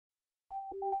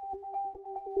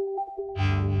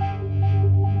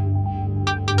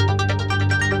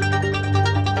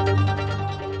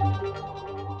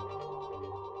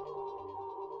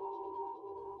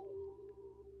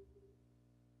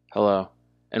Hello,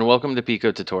 and welcome to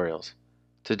Piko Tutorials.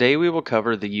 Today we will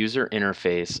cover the user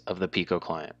interface of the Piko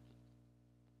client.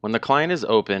 When the client is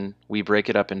open, we break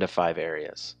it up into 5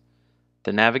 areas.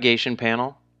 The navigation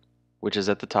panel, which is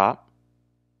at the top,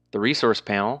 the resource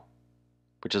panel,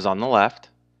 which is on the left,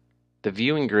 the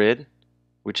viewing grid,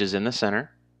 which is in the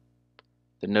center,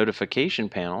 the notification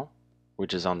panel,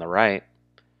 which is on the right,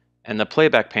 and the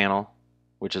playback panel,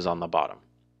 which is on the bottom.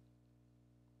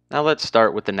 Now let's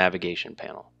start with the navigation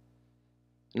panel.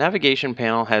 The navigation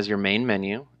panel has your main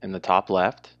menu in the top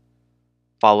left,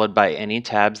 followed by any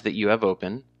tabs that you have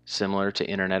open, similar to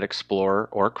Internet Explorer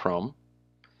or Chrome.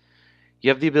 You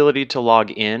have the ability to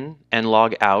log in and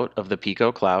log out of the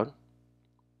Piko Cloud,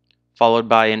 followed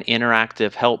by an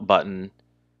interactive help button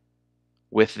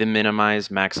with the minimize,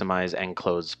 maximize, and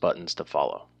close buttons to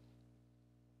follow.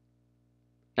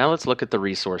 Now let's look at the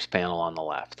resource panel on the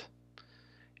left.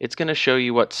 It's going to show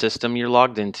you what system you're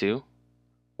logged into,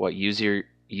 what user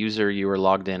you are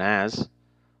logged in as,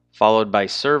 followed by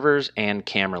servers and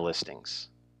camera listings.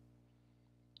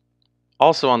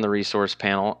 Also on the resource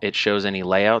panel, it shows any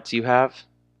layouts you have,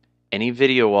 any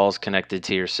video walls connected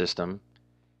to your system,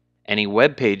 any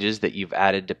web pages that you've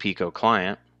added to Piko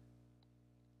client,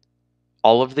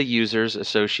 all of the users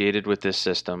associated with this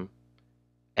system,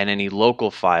 and any local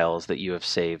files that you have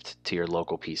saved to your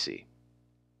local PC.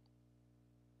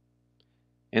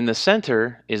 In the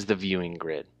center is the viewing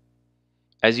grid.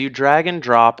 As you drag and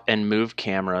drop and move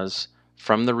cameras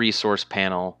from the resource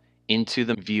panel into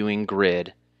the viewing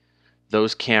grid,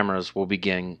 those cameras will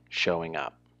begin showing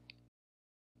up.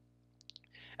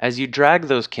 As you drag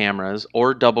those cameras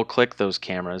or double-click those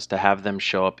cameras to have them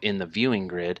show up in the viewing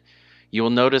grid, you will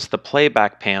notice the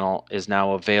playback panel is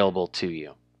now available to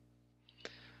you.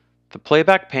 The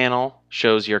playback panel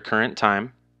shows your current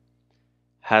time,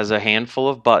 has a handful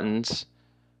of buttons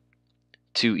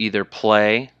to either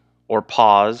play or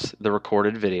pause the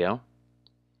recorded video.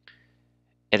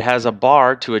 It has a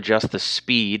bar to adjust the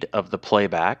speed of the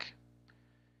playback.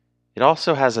 It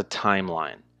also has a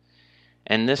timeline,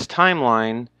 and this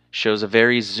timeline shows a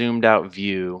very zoomed out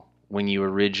view when you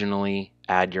originally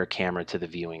add your camera to the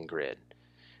viewing grid.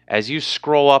 As you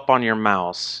scroll up on your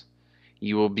mouse,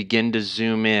 you will begin to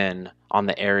zoom in on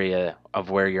the area of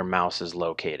where your mouse is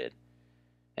located.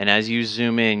 And as you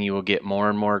zoom in, you will get more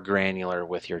and more granular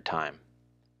with your time,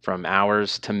 from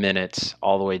hours to minutes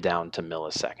all the way down to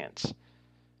milliseconds.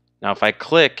 Now if I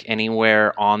click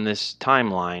anywhere on this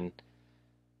timeline,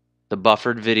 the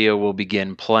buffered video will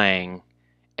begin playing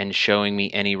and showing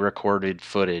me any recorded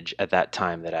footage at that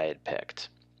time that I had picked.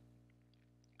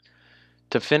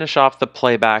 To finish off the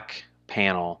playback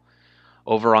panel,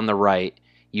 over on the right,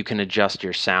 you can adjust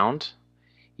your sound.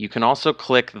 You can also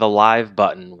click the live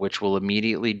button, which will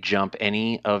immediately jump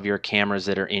any of your cameras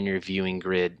that are in your viewing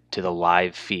grid to the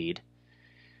live feed.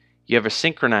 You have a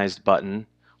synchronized button.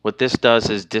 What this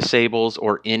does is disables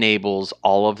or enables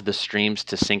all of the streams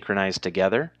to synchronize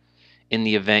together. In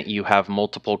the event you have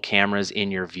multiple cameras in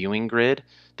your viewing grid,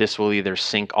 this will either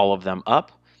sync all of them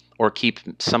up or keep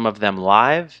some of them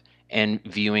live and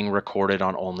viewing recorded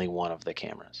on only one of the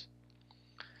cameras.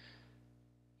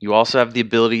 You also have the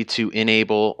ability to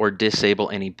enable or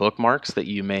disable any bookmarks that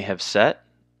you may have set.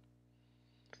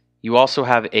 You also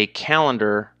have a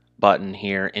calendar button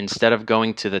here. Instead of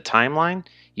going to the timeline,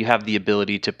 you have the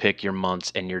ability to pick your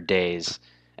months and your days,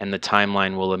 and the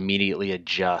timeline will immediately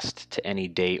adjust to any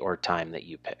date or time that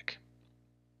you pick.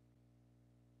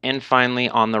 And finally,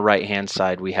 on the right-hand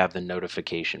side, we have the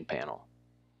notification panel.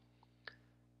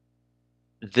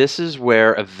 This is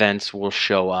where events will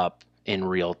show up in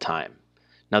real time.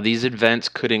 Now these events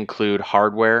could include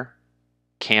hardware,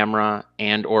 camera,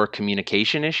 and or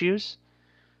communication issues.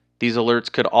 These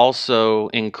alerts could also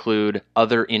include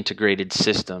other integrated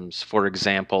systems, for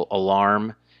example,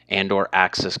 alarm and or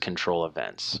access control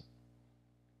events.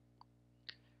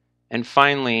 And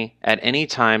finally, at any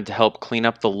time to help clean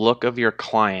up the look of your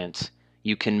client,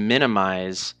 you can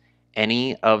minimize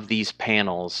any of these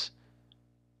panels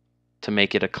to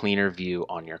make it a cleaner view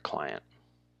on your client.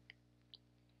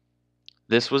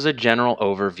 This was a general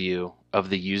overview of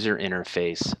the user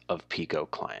interface of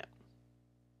Piko client.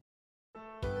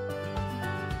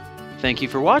 Thank you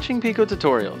for watching Piko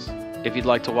Tutorials. If you'd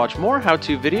like to watch more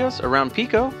how-to videos around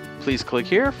Piko, please click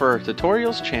here for our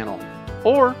tutorials channel.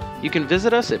 Or you can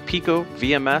visit us at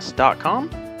pikovms.com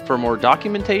for more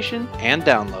documentation and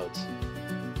downloads.